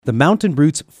The Mountain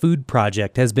Roots Food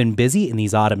Project has been busy in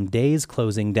these autumn days,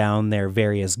 closing down their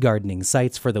various gardening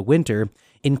sites for the winter,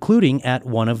 including at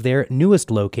one of their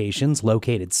newest locations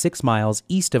located 6 miles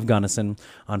east of Gunnison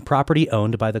on property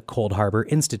owned by the Coldharbor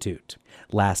Institute.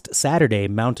 Last Saturday,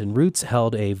 Mountain Roots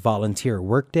held a volunteer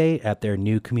workday at their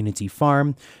new community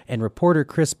farm, and reporter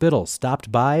Chris Biddle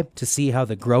stopped by to see how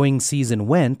the growing season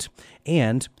went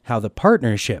and how the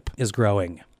partnership is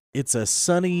growing. It's a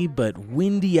sunny but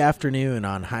windy afternoon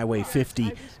on Highway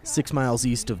 50, 6 miles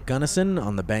east of Gunnison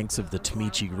on the banks of the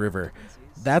Tomechi River.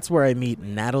 That's where I meet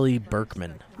Natalie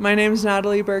Berkman. My name's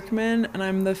Natalie Berkman, and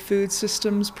I'm the Food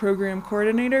Systems Program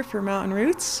Coordinator for Mountain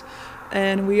Roots.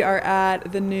 And we are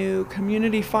at the new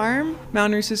community farm,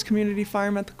 Mountain Roots' community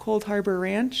farm at the Coldharbor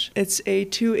Ranch. It's a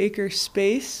 2-acre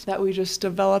space that we just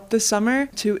developed this summer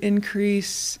to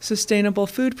increase sustainable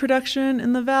food production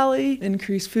in the valley,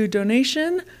 increase food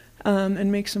donation,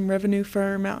 and make some revenue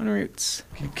for Mountain Roots.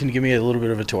 Can you give me a little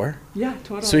bit of a tour? Yeah,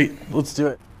 totally. Sweet, let's do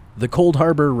it. The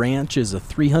Coldharbor Ranch is a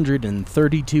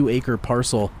 332-acre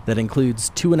parcel that includes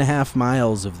 2.5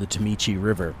 miles of the Tomechi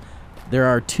River. There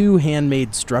are 2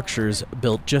 handmade structures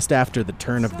built just after the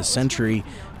turn of the century,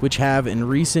 which have in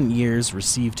recent years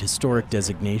received historic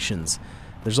designations.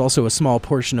 There's also a small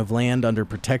portion of land under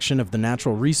protection of the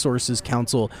Natural Resources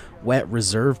Council Wet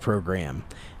Reserve Program.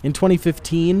 In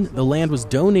 2015, the land was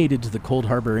donated to the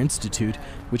Coldharbor Institute,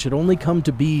 which had only come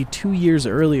to be 2 years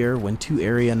earlier when 2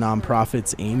 area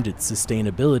nonprofits aimed at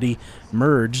sustainability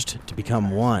merged to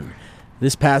become one.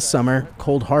 This past summer,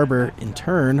 Coldharbor, in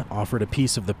turn, offered a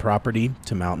piece of the property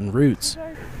to Mountain Roots.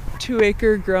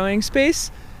 2-acre growing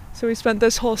space. So we spent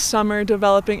this whole summer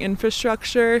developing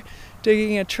infrastructure,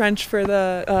 digging a trench for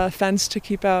the fence to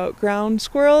keep out ground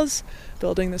squirrels,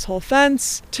 building this whole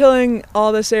fence, tilling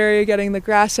all this area, getting the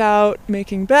grass out,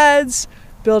 making beds,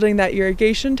 building that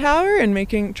irrigation tower, and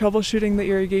troubleshooting the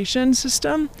irrigation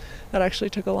system. That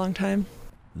actually took a long time.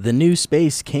 The new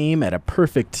space came at a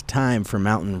perfect time for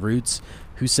Mountain Roots,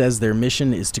 who says their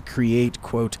mission is to create,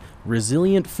 quote,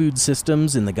 resilient food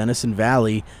systems in the Gunnison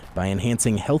Valley by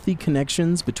enhancing healthy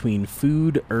connections between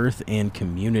food, earth, and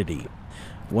community.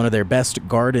 One of their best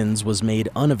gardens was made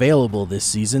unavailable this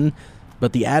season,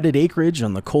 but the added acreage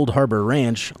on the Coldharbor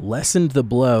Ranch lessened the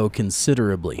blow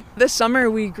considerably. This summer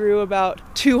we grew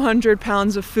about 200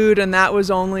 pounds of food, and that was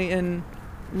only in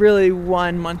really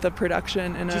 1 month of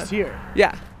production. Just here?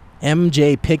 Yeah.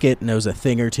 M.J. Pickett knows a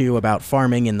thing or two about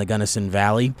farming in the Gunnison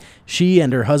Valley. She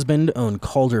and her husband own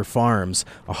Calder Farms,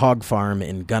 a hog farm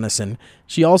in Gunnison.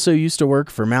 She also used to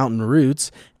work for Mountain Roots,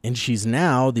 and she's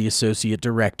now the associate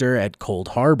director at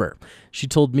Coldharbor. She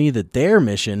told me that their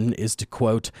mission is to,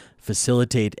 quote,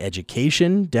 facilitate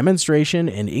education, demonstration,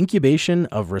 and incubation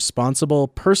of responsible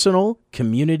personal,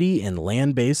 community, and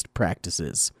land-based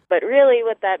practices. But really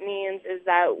what that means is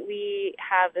that we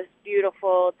have this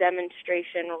beautiful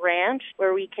demonstration ranch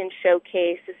where we can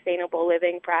showcase sustainable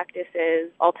living practices,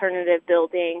 alternative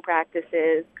building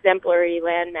practices, exemplary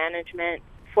land management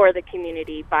for the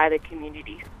community, by the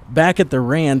community. Back at the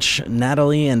ranch,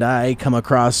 Natalie and I come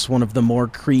across one of the more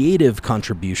creative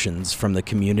contributions from the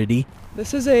community.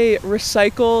 This is a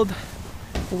recycled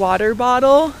water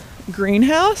bottle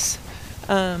greenhouse.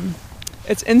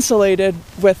 It's insulated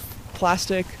with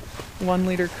plastic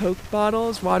 1-liter Coke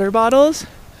bottles, water bottles.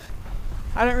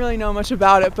 I don't really know much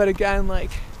about it, but again,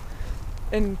 like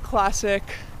in classic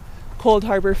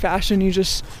Coldharbor fashion, you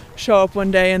just show up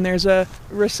one day and there's a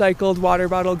recycled water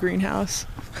bottle greenhouse.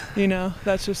 You know,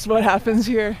 that's just what happens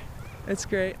here. It's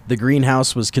great. The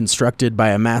greenhouse was constructed by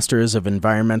a Masters of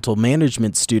Environmental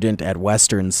Management student at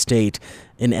Western State,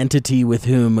 an entity with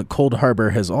whom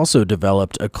Coldharbor has also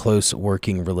developed a close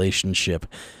working relationship.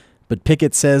 But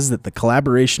Pickett says that the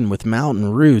collaboration with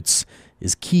Mountain Roots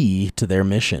is key to their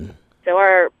mission. So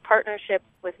our partnership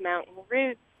with Mountain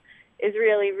Roots is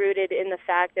really rooted in the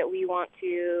fact that we want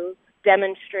to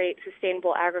demonstrate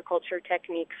sustainable agriculture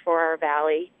techniques for our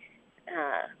valley,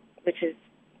 which is,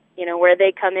 you know, where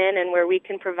they come in and where we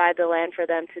can provide the land for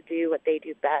them to do what they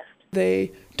do best.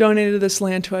 They donated this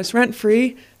land to us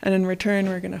rent-free, and in return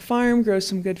we're going to farm, grow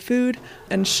some good food,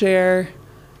 and share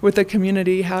with the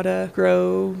community how to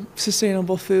grow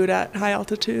sustainable food at high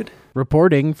altitude.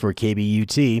 Reporting for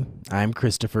KBUT, I'm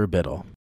Christopher Biddle.